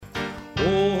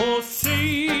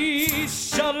Yossi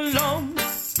Shalom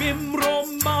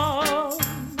Bimroman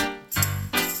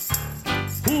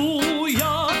Hu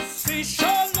Yossi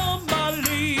Shalom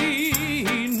Alinu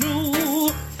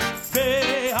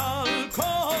Ve'al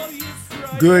Kol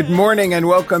Yisrael. Good morning and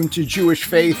welcome to Jewish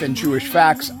Faith and Jewish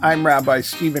Facts. I'm Rabbi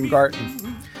Stephen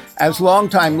Garten. As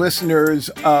longtime listeners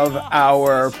of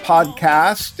our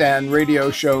podcast and radio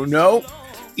show know,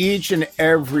 each and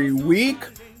every week,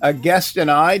 a guest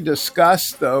and I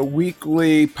discuss the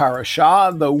weekly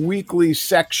parashah, the weekly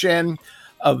section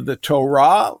of the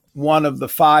Torah, one of the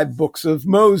 5 books of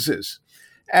Moses.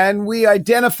 And we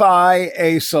identify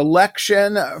a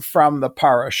selection from the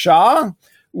parashah,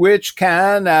 which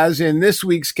can, as in this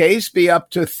week's case, be up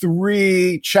to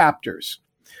 3 chapters.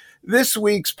 This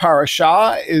week's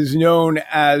parashah is known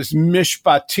as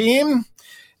Mishpatim,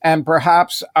 and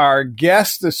perhaps our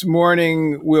guest this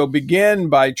morning will begin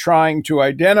by trying to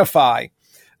identify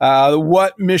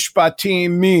what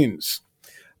Mishpatim means.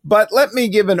 But let me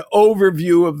give an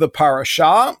overview of the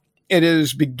parashah. It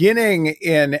is beginning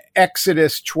in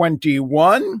Exodus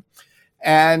 21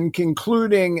 and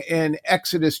concluding in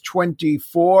Exodus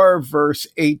 24, verse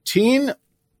 18.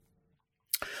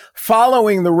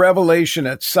 Following the revelation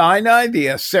at Sinai, the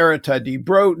Aseret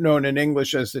HaDibrot, known in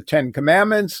English as the 10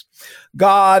 Commandments,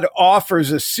 God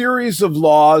offers a series of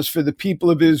laws for the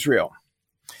people of Israel.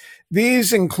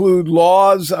 These include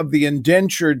laws of the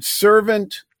indentured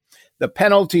servant, the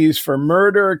penalties for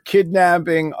murder,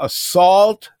 kidnapping,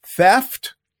 assault,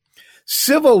 theft,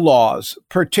 civil laws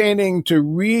pertaining to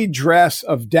redress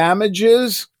of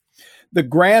damages, the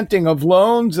granting of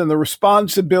loans, and the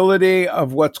responsibility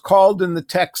of what's called in the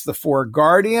text the 4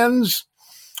 guardians,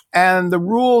 and the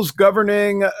rules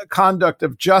governing conduct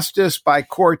of justice by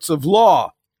courts of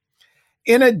law.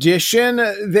 In addition,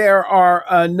 there are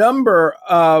a number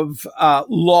of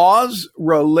laws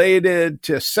related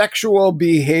to sexual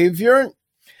behavior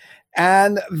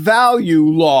and value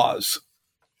laws.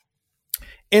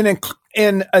 In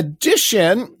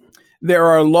addition, there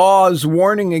are laws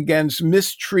warning against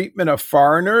mistreatment of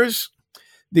foreigners,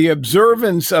 the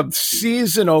observance of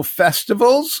seasonal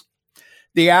festivals,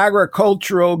 the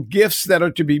agricultural gifts that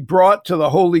are to be brought to the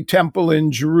Holy Temple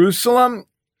in Jerusalem,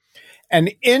 an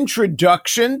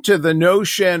introduction to the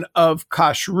notion of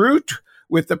kashrut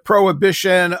with the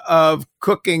prohibition of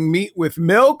cooking meat with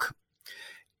milk.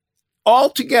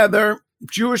 Altogether,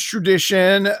 Jewish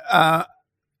tradition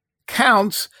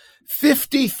counts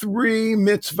 53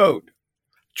 mitzvot,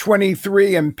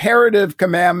 23 imperative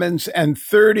commandments, and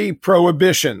 30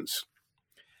 prohibitions.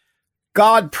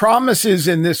 God promises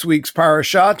in this week's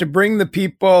parashah to bring the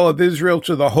people of Israel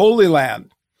to the Holy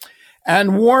Land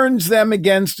and warns them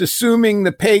against assuming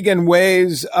the pagan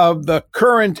ways of the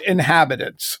current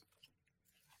inhabitants.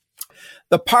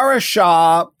 The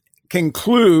parashah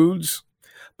concludes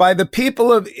by the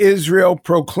people of Israel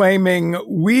proclaiming,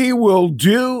 "We will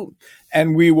do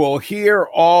and we will hear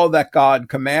all that God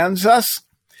commands us,"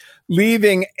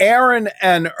 leaving Aaron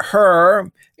and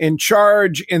Hur in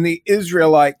charge in the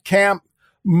Israelite camp.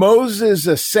 Moses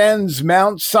ascends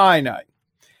Mount Sinai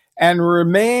and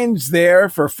remains there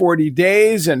for 40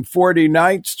 days and 40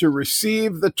 nights to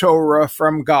receive the Torah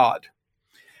from God.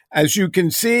 As you can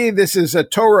see, this is a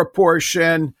Torah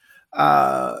portion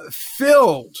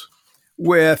filled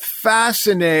with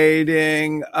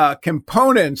fascinating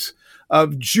components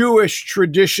of Jewish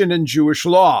tradition and Jewish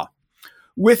law.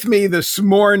 With me this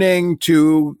morning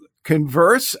to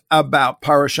converse about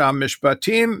Parashah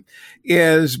Mishpatim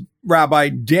is Rabbi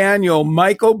Daniel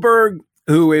Michaelberg,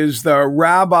 who is the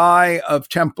rabbi of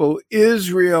Temple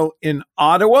Israel in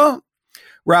Ottawa.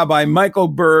 Rabbi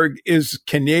Michaelberg is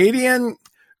Canadian,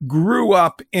 grew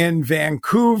up in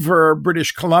Vancouver,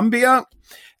 British Columbia,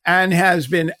 and has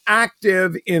been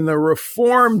active in the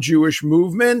Reform Jewish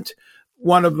movement,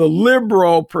 one of the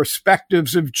liberal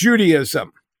perspectives of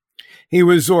Judaism. He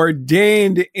was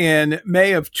ordained in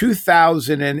May of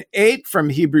 2008 from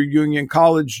Hebrew Union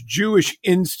College Jewish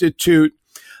Institute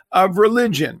of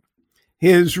Religion.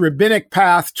 His rabbinic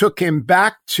path took him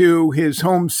back to his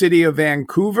home city of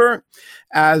Vancouver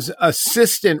as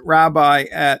assistant rabbi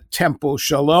at Temple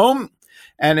Shalom.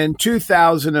 And in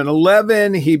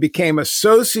 2011, he became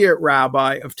associate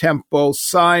rabbi of Temple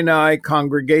Sinai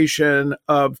Congregation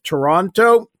of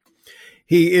Toronto.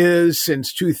 He is,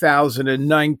 since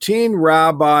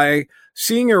 2019,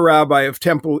 senior rabbi of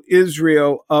Temple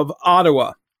Israel of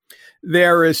Ottawa.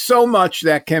 There is so much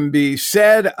that can be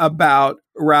said about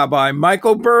Rabbi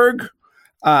Michaelberg.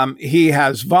 He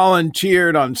has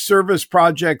volunteered on service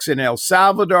projects in El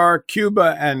Salvador,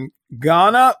 Cuba, and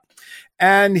Ghana.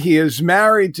 And he is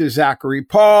married to Zachary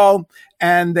Paul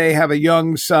and they have a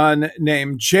young son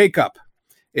named Jacob.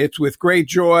 It's with great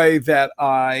joy that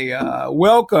I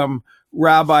welcome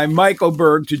Rabbi Michael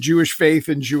Berg to Jewish Faith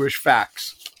and Jewish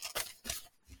Facts.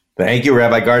 Thank you,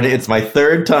 Rabbi Gardner. It's my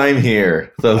third time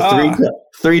here. So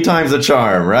three times a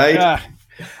charm, right?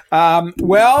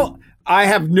 Well, I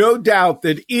have no doubt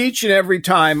that each and every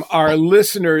time our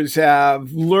listeners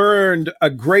have learned a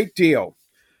great deal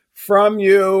from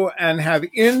you and have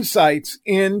insights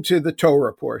into the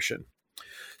Torah portion.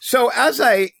 So as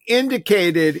I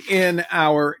indicated in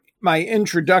my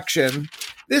introduction,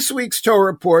 this week's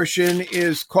Torah portion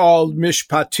is called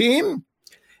Mishpatim,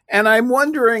 and I'm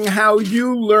wondering how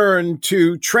you learned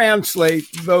to translate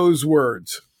those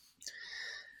words.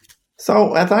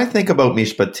 So as I think about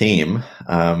Mishpatim,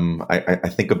 I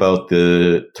think about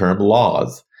the term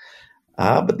laws.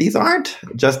 But these aren't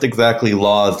just exactly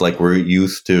laws like we're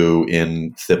used to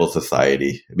in civil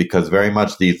society, because very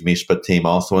much these Mishpatim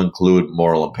also include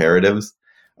moral imperatives,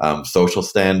 social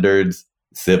standards,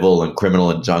 civil and criminal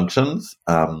injunctions,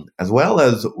 as well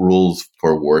as rules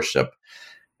for worship.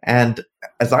 And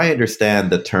as I understand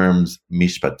the terms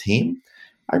Mishpatim,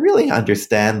 I really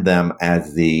understand them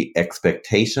as the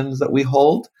expectations that we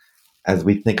hold as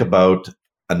we think about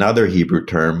another Hebrew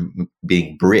term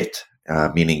being Brit,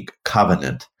 meaning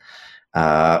covenant,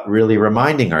 really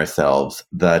reminding ourselves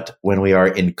that when we are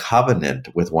in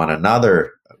covenant with one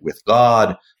another, with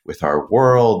God, with our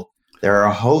world, there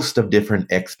are a host of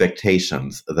different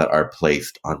expectations that are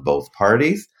placed on both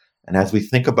parties. And as we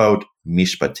think about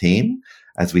Mishpatim,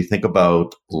 as we think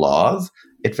about laws,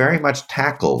 it very much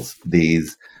tackles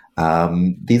these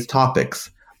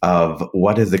topics of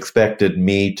what is expected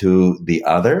me to the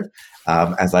other,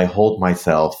 as I hold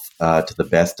myself to the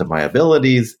best of my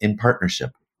abilities in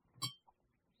partnership.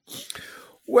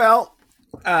 Well,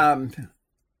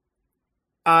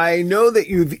 I know that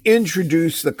you've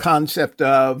introduced the concept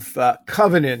of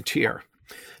covenant here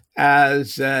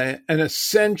as an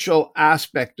essential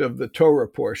aspect of the Torah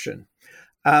portion.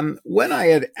 When I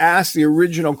had asked the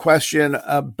original question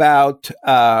about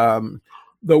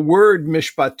the word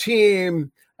mishpatim,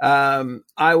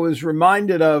 I was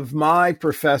reminded of my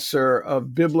professor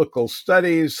of biblical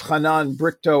studies, Hanan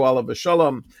Brichto, alav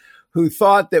shalom, who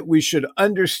thought that we should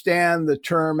understand the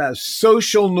term as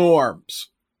social norms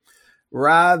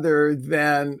rather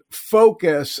than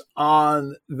focus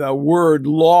on the word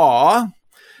law.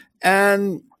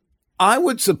 And I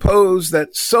would suppose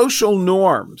that social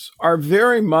norms are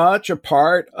very much a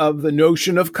part of the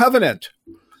notion of covenant,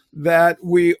 that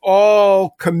we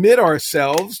all commit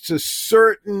ourselves to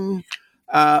certain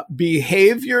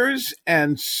behaviors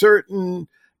and certain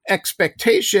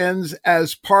expectations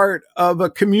as part of a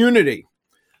community.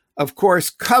 Of course,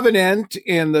 covenant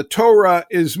in the Torah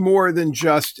is more than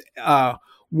just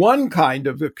one kind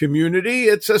of a community.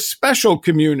 It's a special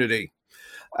community.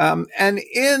 And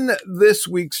in this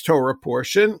week's Torah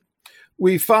portion,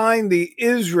 we find the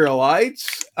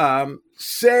Israelites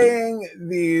saying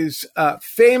these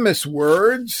famous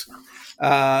words,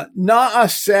 Na'aseh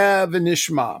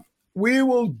v'nishma. We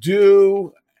will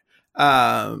do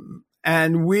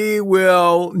and we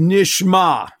will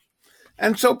nishma.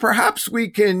 And so perhaps we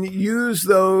can use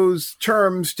those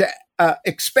terms to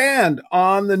expand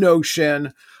on the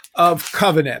notion of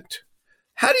covenant.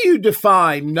 How do you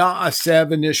define Na'aseh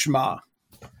v'nishma?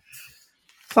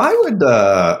 So I would,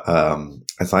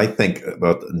 as I think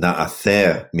about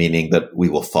Na'aseh, meaning that we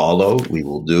will follow, we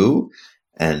will do,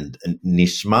 and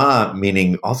Nishma,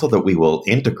 meaning also that we will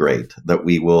integrate, that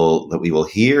we will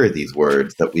hear these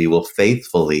words, that we will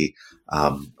faithfully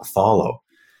follow.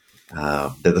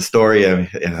 There's a story.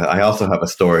 I also have a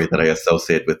story that I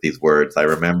associate with these words. I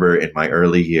remember in my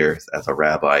early years as a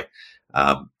rabbi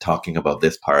talking about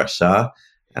this parasha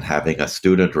and having a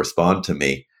student respond to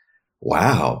me,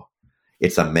 "Wow,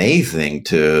 it's amazing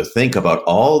to think about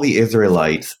all the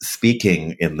Israelites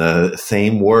speaking in the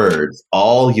same words,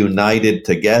 all united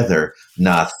together.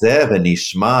 Na'aseh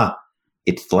v'nishma.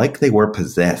 It's like they were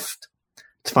possessed."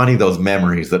 It's funny, those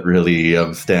memories that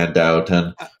really stand out, and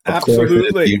of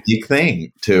Absolutely. course, it's a unique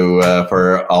thing to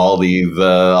for all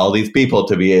these people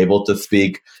to be able to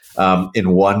speak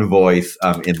in one voice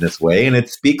in this way, and it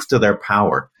speaks to their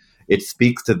power. It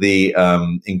speaks to the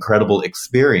incredible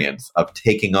experience of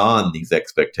taking on these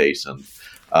expectations,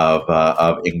 of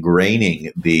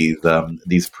ingraining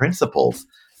these principles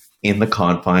in the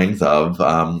confines of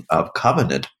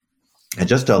covenant. And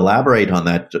just to elaborate on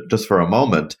that, just for a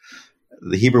moment.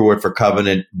 The Hebrew word for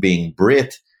covenant being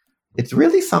Brit, it's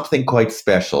really something quite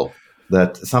special,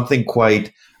 that something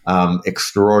quite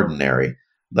extraordinary,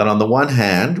 that on the one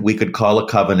hand, we could call a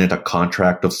covenant a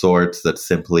contract of sorts that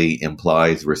simply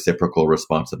implies reciprocal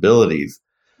responsibilities.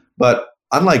 But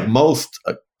unlike most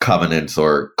covenants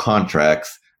or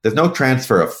contracts, there's no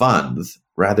transfer of funds.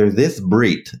 Rather, this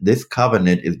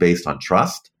covenant is based on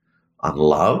trust, on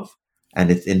love, and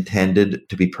it's intended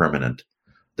to be permanent.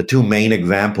 The two main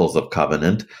examples of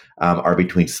covenant are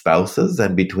between spouses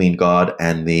and between God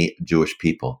and the Jewish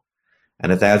people.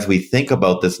 And it's as we think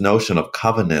about this notion of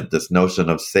covenant, this notion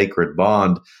of sacred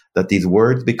bond, that these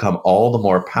words become all the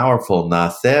more powerful.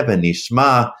 Naaseh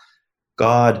v'nishma,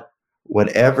 God,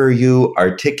 whatever you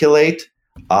articulate,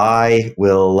 I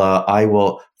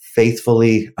will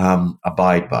faithfully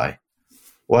abide by.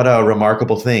 What a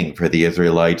remarkable thing for the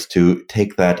Israelites to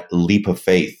take that leap of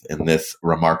faith in this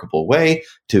remarkable way,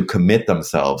 to commit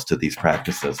themselves to these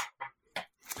practices.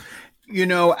 You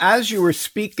know, as you were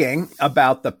speaking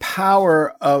about the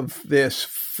power of this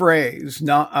phrase,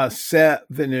 Naaseh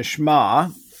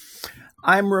v'nishma,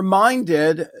 I'm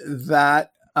reminded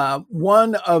that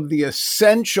one of the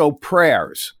essential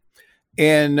prayers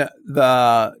in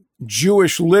the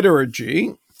Jewish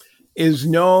liturgy is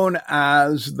known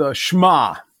as the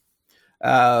Shema.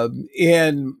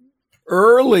 In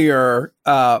earlier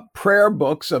prayer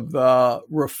books of the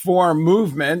Reform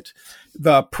movement,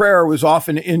 the prayer was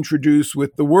often introduced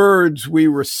with the words, we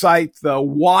recite the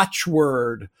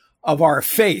watchword of our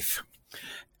faith.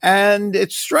 And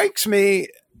it strikes me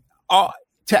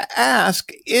to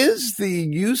ask, is the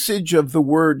usage of the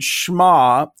word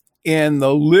Shema in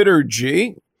the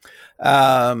liturgy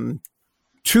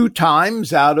 2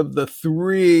 times out of the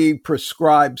 3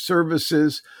 prescribed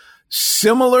services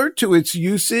similar to its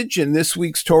usage in this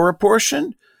week's Torah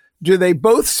portion? Do they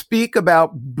both speak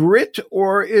about Brit,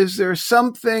 or is there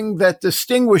something that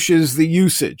distinguishes the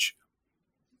usage?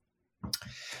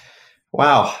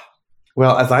 Wow.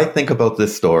 Well, as I think about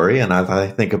this story and as I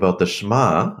think about the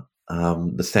Shema,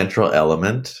 the central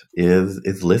element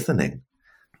is listening.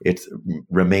 It's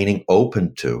remaining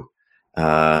open to,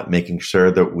 making sure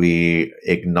that we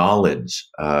acknowledge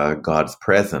God's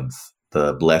presence,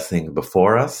 the blessing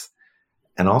before us,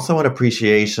 and also an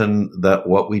appreciation that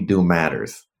what we do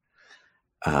matters.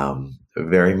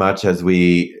 Very much as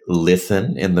we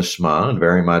listen in the Shema, and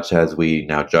very much as we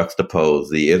now juxtapose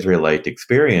the Israelite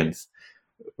experience,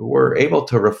 we're able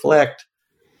to reflect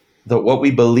that what we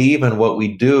believe and what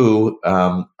we do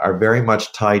are very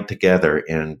much tied together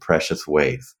in precious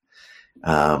ways.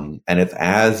 And it's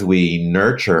as we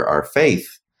nurture our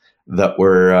faith that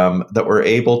we're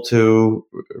able to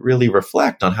really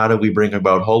reflect on how do we bring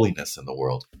about holiness in the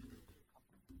world.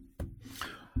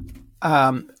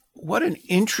 What an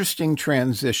interesting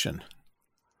transition.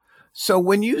 So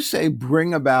when you say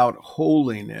bring about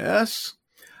holiness,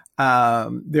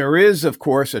 there is, of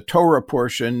course, a Torah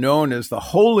portion known as the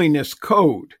Holiness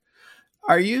Code.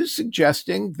 Are you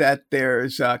suggesting that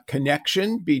there's a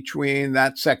connection between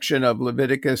that section of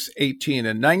Leviticus 18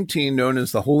 and 19 known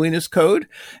as the Holiness Code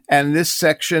and this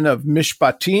section of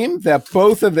Mishpatim, that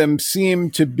both of them seem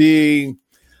to be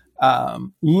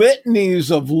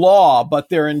litanies of law, but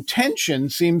their intention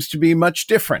seems to be much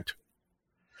different?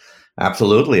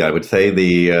 Absolutely. I would say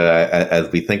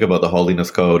as we think about the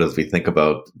Holiness Code, as we think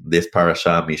about this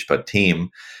parasha, Mishpatim,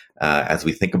 as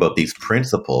we think about these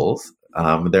principles,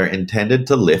 they're intended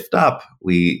to lift up.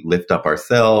 We lift up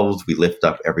ourselves. We lift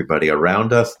up everybody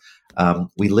around us.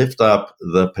 We lift up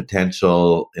the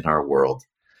potential in our world,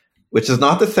 which is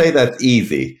not to say that's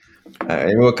easy.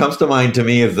 What comes to mind to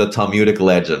me is the Talmudic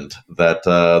legend that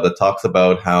talks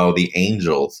about how the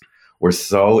angels were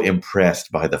so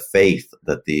impressed by the faith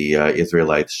that the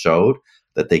Israelites showed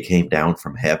that they came down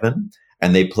from heaven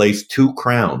and they placed 2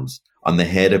 crowns on the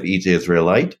head of each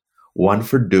Israelite, one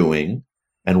for doing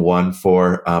and one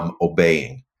for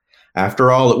obeying.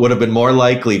 After all, it would have been more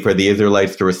likely for the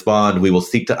Israelites to respond, we will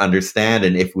seek to understand,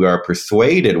 and if we are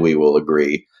persuaded, we will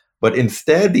agree. But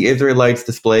instead, the Israelites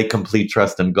display complete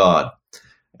trust in God.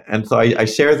 And so I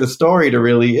share the story to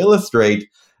really illustrate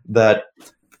that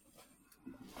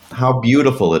how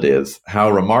beautiful it is,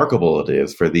 how remarkable it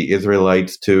is for the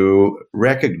Israelites to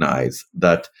recognize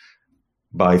that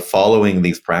by following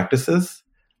these practices,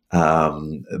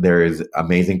 there is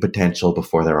amazing potential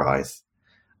before their eyes.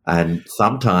 And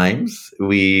sometimes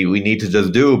we need to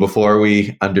just do before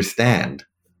we understand.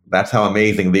 That's how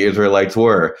amazing the Israelites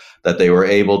were, that they were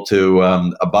able to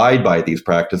abide by these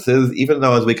practices, even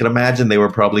though, as we can imagine, they were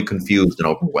probably confused and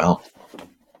overwhelmed.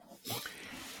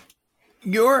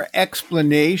 Your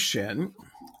explanation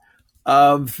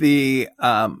of the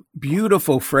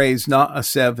beautiful phrase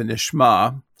 "Naaseh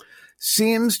v'nishma"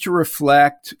 seems to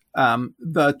reflect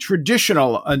the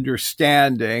traditional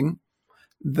understanding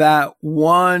that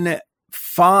one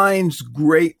finds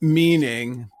great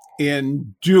meaning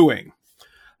in doing.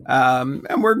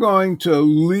 And we're going to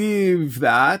leave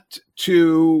that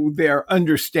to their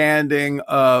understanding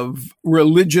of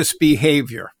religious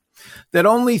behavior, that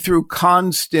only through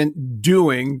constant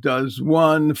doing does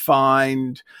one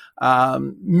find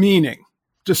meaning,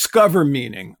 discover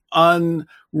meaning,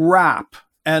 unwrap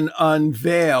and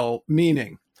unveil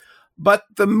meaning. But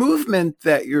the movement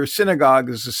that your synagogue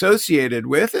is associated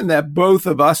with, and that both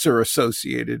of us are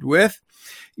associated with,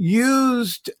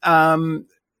 used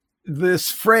this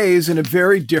phrase in a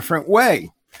very different way.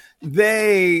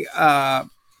 They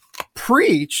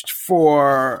preached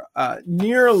for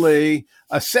nearly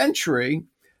a century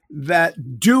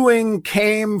that doing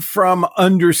came from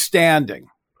understanding.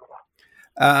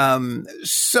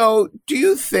 So do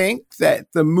you think that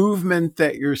the movement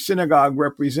that your synagogue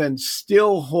represents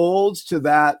still holds to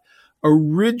that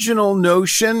original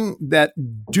notion that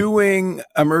doing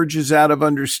emerges out of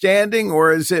understanding,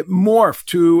 or is it morphed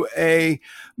to a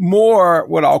more,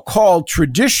 what I'll call,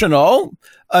 traditional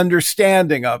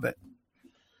understanding of it?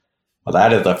 Well,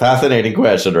 that is a fascinating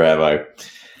question, Rabbi.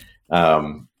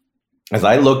 As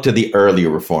I look to the early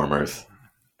reformers,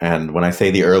 and when I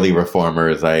say the early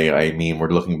reformers, I mean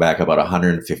we're looking back about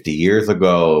 150 years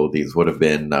ago. These would have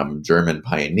been German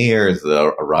pioneers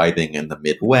arriving in the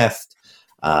Midwest,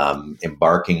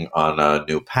 embarking on a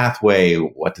new pathway.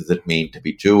 What does it mean to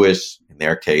be Jewish? In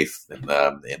their case, in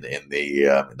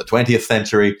the 20th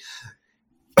century,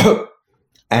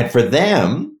 and for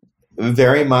them,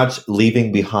 very much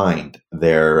leaving behind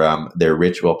their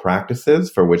ritual practices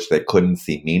for which they couldn't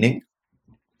see meaning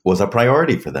was a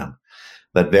priority for them.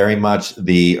 That very much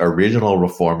the original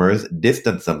reformers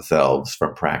distanced themselves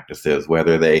from practices,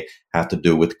 whether they have to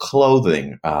do with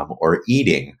clothing or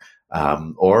eating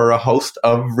or a host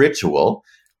of ritual,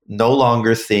 no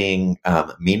longer seeing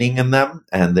meaning in them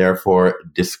and therefore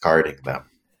discarding them.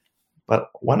 But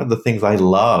one of the things I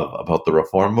love about the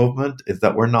Reform movement is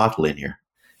that we're not linear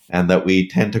and that we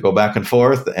tend to go back and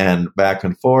forth, and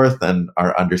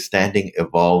our understanding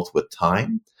evolves with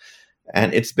time.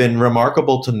 And it's been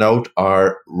remarkable to note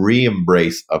our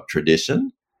re-embrace of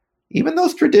tradition, even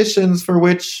those traditions for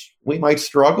which we might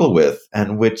struggle with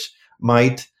and which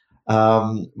might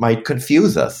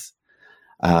confuse us.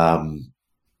 For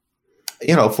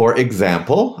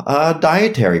example,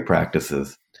 dietary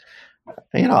practices.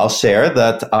 I'll share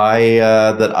that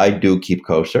I do keep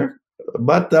kosher,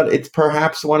 but that it's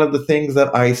perhaps one of the things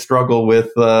that I struggle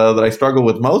with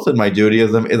most in my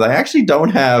Judaism is I actually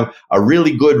don't have a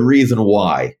really good reason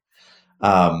why.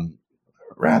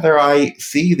 Rather, I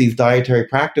see these dietary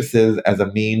practices as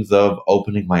a means of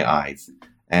opening my eyes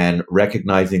and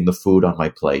recognizing the food on my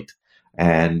plate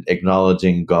and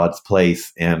acknowledging God's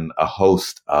place in a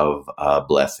host of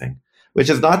blessing, which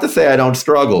is not to say I don't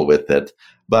struggle with it,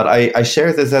 but I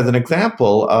share this as an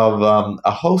example of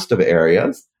a host of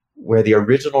areas where the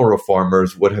original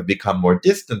reformers would have become more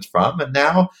distant from, and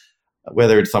now,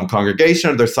 whether it's some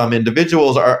congregation or there's some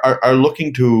individuals, are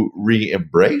looking to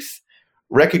re-embrace,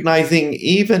 recognizing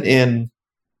even in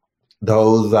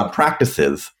those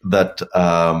practices that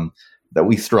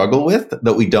we struggle with,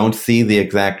 that we don't see the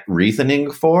exact reasoning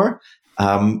for,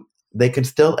 they can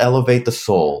still elevate the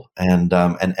soul and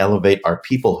elevate our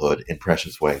peoplehood in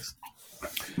precious ways.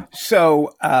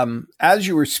 So, as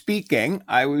you were speaking,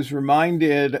 I was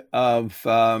reminded of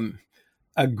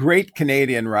a great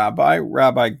Canadian rabbi,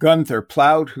 Rabbi Gunther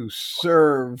Plaut, who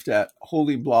served at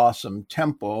Holy Blossom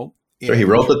Temple. So he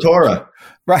wrote the Torah.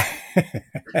 Right.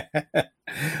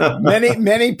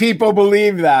 Many people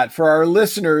believe that. For our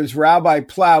listeners, Rabbi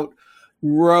Plaut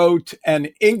wrote an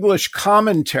English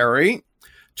commentary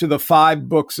to the 5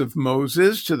 books of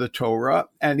Moses, to the Torah,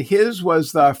 and his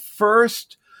was the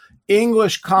first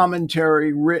English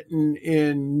commentary written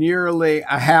in nearly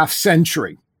a half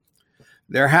century.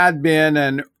 There had been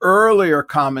an earlier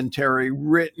commentary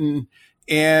written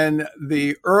in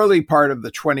the early part of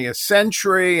the 20th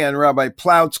century, and Rabbi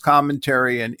Plaut's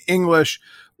commentary in English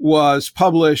was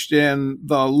published in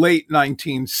the late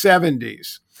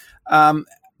 1970s.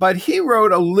 But he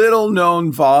wrote a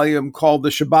little-known volume called the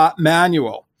Shabbat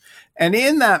Manual. And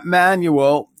in that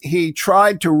manual, he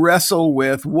tried to wrestle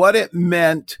with what it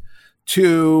meant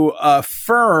to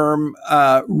affirm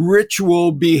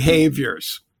ritual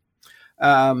behaviors,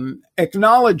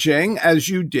 acknowledging, as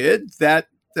you did, that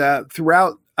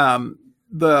throughout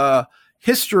the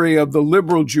history of the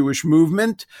liberal Jewish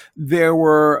movement, there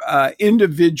were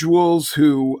individuals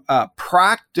who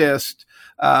practiced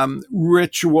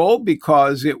ritual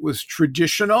because it was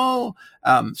traditional,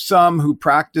 some who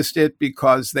practiced it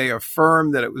because they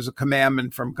affirmed that it was a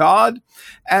commandment from God,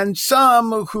 and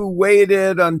some who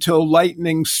waited until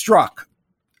lightning struck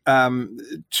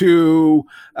to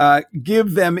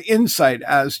give them insight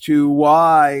as to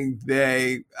why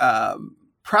they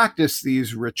practice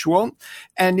these ritual.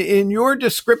 And in your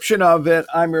description of it,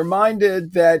 I'm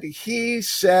reminded that he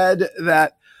said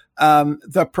that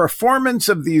the performance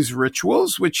of these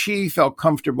rituals, which he felt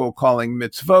comfortable calling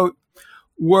mitzvot,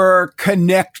 were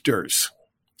connectors.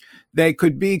 They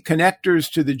could be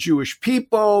connectors to the Jewish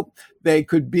people. They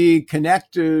could be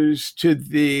connectors to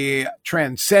the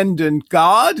transcendent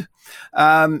God.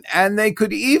 And they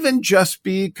could even just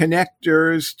be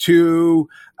connectors to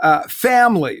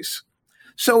families.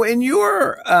 So in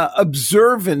your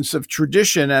observance of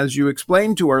tradition, as you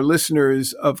explained to our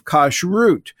listeners of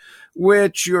kashrut,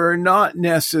 which you're not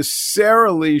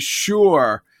necessarily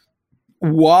sure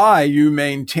why you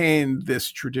maintain this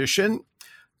tradition,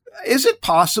 is it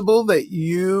possible that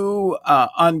you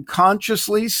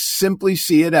unconsciously simply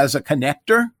see it as a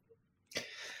connector?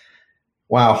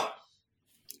 Wow.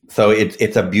 So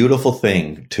it's a beautiful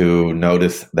thing to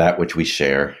notice that which we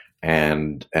share.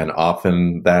 And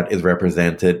often that is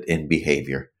represented in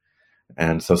behavior.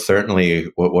 And so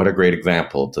certainly what a great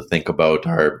example to think about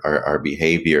our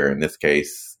behavior, in this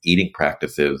case, eating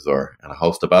practices or a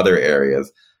host of other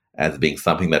areas as being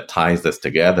something that ties us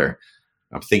together.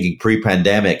 I'm thinking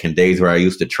pre-pandemic and days where I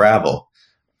used to travel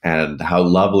and how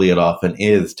lovely it often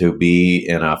is to be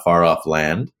in a far off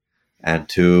land and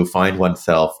to find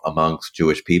oneself amongst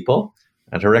Jewish people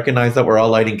and to recognize that we're all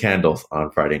lighting candles on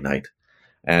Friday night.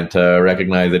 And to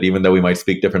recognize that even though we might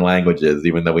speak different languages,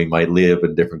 even though we might live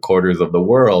in different quarters of the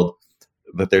world,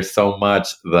 that there's so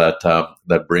much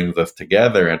that brings us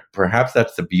together. And perhaps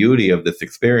that's the beauty of this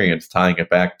experience, tying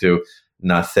it back to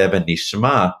Naseh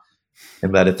v'Nishma,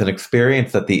 in that it's an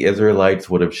experience that the Israelites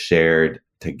would have shared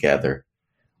together.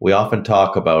 We often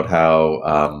talk about how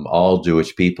all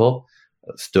Jewish people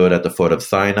stood at the foot of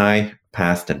Sinai,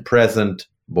 past and present,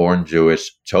 born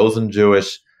Jewish, chosen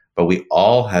Jewish, but we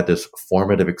all had this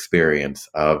formative experience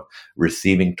of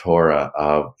receiving Torah,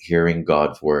 of hearing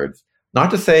God's words. Not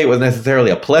to say it was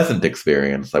necessarily a pleasant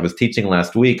experience. I was teaching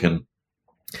last week, and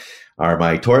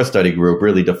my Torah study group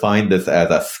really defined this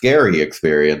as a scary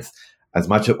experience, as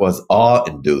much as it was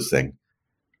awe-inducing.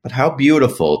 But how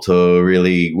beautiful to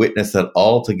really witness that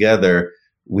all together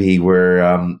we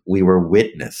were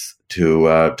witness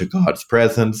to God's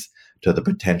presence, to the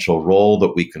potential role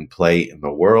that we can play in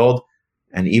the world.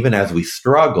 And even as we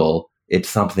struggle, it's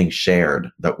something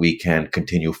shared that we can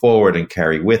continue forward and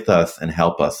carry with us and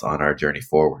help us on our journey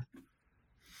forward.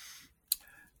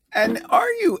 And are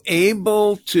you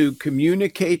able to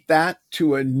communicate that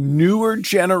to a newer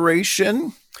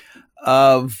generation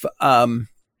of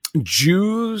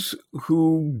Jews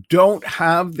who don't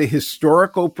have the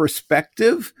historical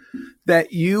perspective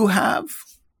that you have,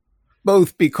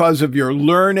 both because of your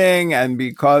learning and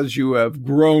because you have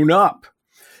grown up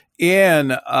in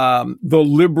the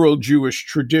liberal Jewish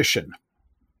tradition?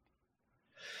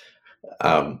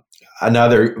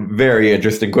 Another very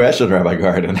interesting question, Rabbi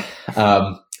Garden.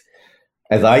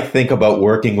 As I think about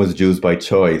working with Jews by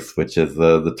choice, which is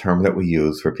the term that we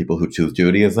use for people who choose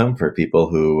Judaism, for people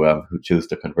who choose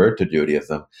to convert to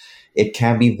Judaism, it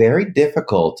can be very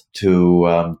difficult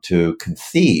to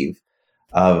conceive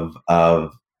of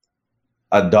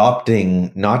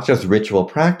adopting not just ritual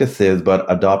practices,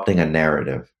 but adopting a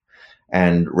narrative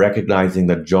and recognizing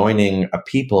that joining a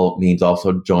people means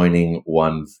also joining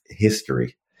one's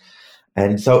history.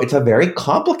 And so it's a very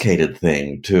complicated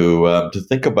thing to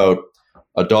think about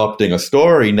adopting a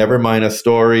story, never mind a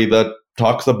story that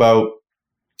talks about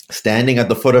standing at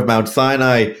the foot of Mount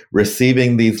Sinai,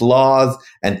 receiving these laws,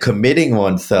 and committing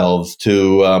oneself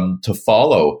to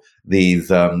follow these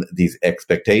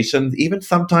expectations, even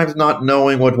sometimes not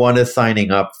knowing what one is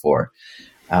signing up for.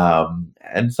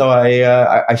 And so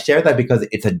I share that because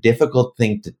it's a difficult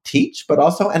thing to teach, but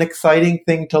also an exciting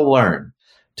thing to learn,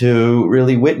 to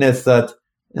really witness that.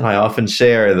 And I often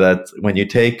share that when you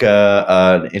take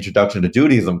an Introduction to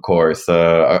Judaism course,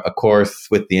 a course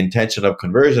with the intention of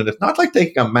conversion, it's not like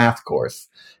taking a math course,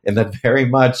 in that very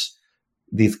much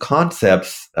these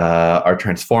concepts are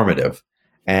transformative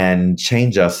and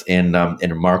change us in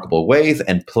remarkable ways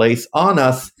and place on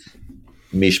us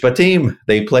mishpatim.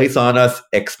 They place on us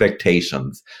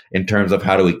expectations in terms of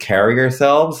how do we carry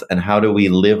ourselves and how do we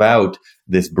live out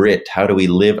this Brit, how do we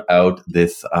live out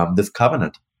this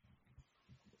covenant.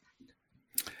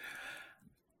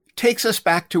 Takes us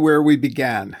back to where we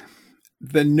began,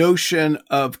 the notion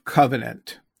of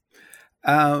covenant.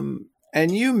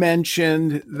 And you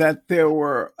mentioned that there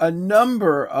were a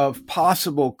number of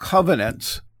possible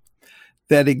covenants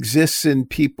that exists in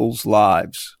people's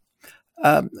lives.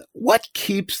 What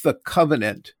keeps the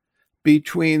covenant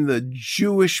between the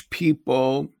Jewish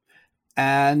people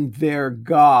and their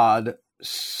God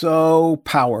so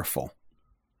powerful?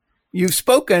 You've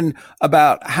spoken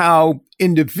about how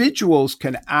individuals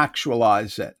can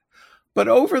actualize it, but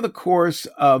over the course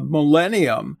of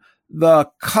millennium,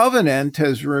 the covenant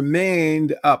has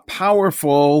remained a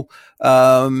powerful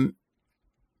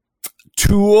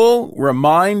tool,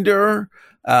 reminder,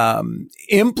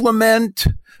 implement,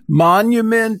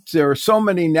 monument. There are so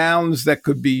many nouns that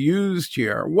could be used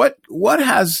here. What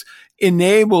has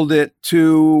enabled it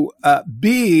to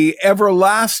be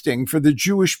everlasting for the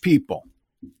Jewish people?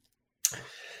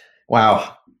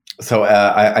 Wow. So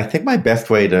I think my best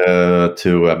way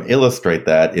to illustrate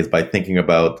that is by thinking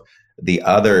about the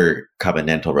other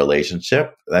covenantal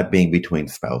relationship, that being between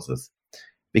spouses.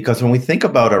 Because when we think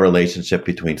about a relationship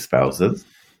between spouses,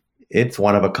 it's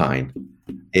one of a kind.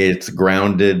 It's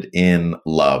grounded in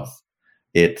love.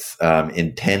 It's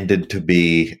intended to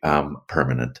be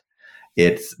permanent.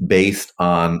 It's based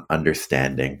on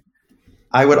understanding.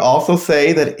 I would also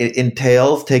say that it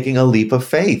entails taking a leap of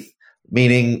faith,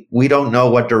 meaning we don't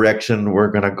know what direction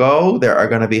we're going to go. There are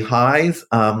going to be highs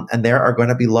and there are going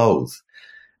to be lows.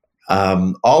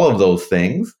 All of those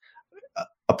things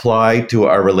apply to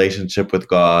our relationship with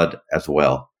God as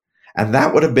well. And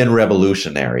that would have been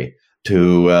revolutionary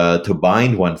to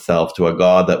bind oneself to a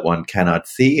God that one cannot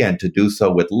see, and to do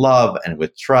so with love and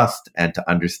with trust, and to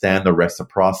understand the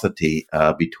reciprocity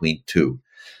between two.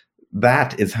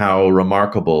 That is how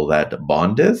remarkable that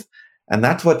bond is. And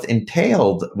that's what's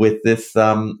entailed with this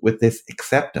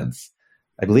acceptance.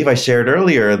 I believe I shared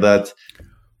earlier that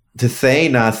to say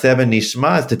Naaseh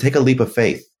v'nishma is to take a leap of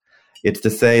faith. It's to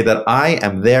say that I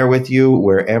am there with you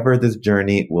wherever this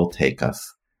journey will take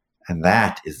us. And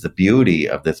that is the beauty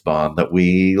of this bond, that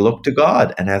we look to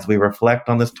God, and as we reflect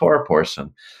on this Torah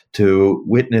portion, to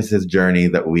witness his journey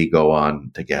that we go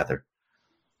on together.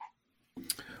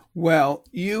 Well,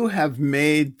 you have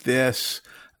made this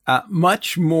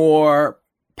much more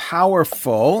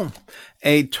powerful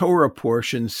a Torah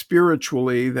portion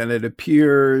spiritually than it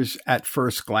appears at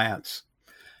first glance.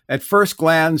 At first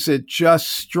glance, it just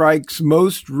strikes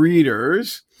most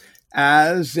readers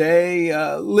as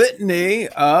a litany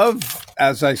of,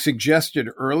 as I suggested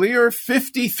earlier,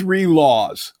 53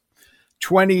 laws,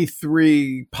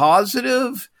 23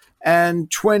 positive and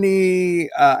 20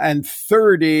 and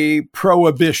 30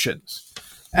 prohibitions.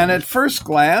 And at first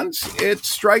glance, it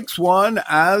strikes one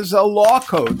as a law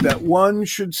code that one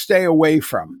should stay away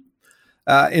from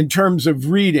in terms of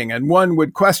reading. And one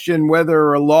would question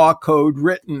whether a law code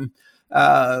written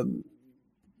 2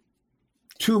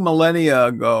 millennia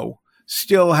ago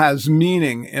still has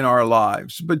meaning in our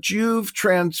lives. But you've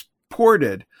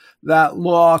transported that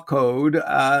law code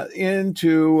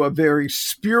into a very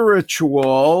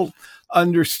spiritual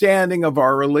understanding of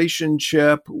our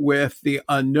relationship with the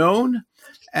unknown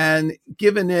and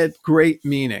given it great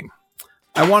meaning.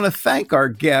 I want to thank our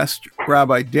guest,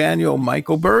 Rabbi Daniel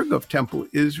Michaelberg of Temple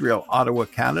Israel, Ottawa,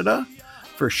 Canada,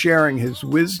 for sharing his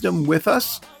wisdom with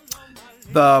us.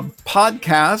 The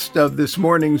podcast of this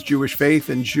morning's Jewish Faith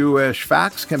and Jewish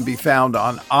Facts can be found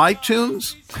on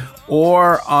iTunes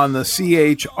or on the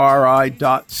chri.ca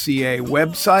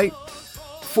website.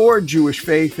 For Jewish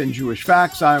Faith and Jewish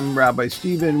Facts, I'm Rabbi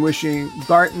Stephen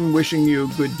Garten wishing you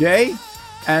good day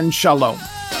and shalom.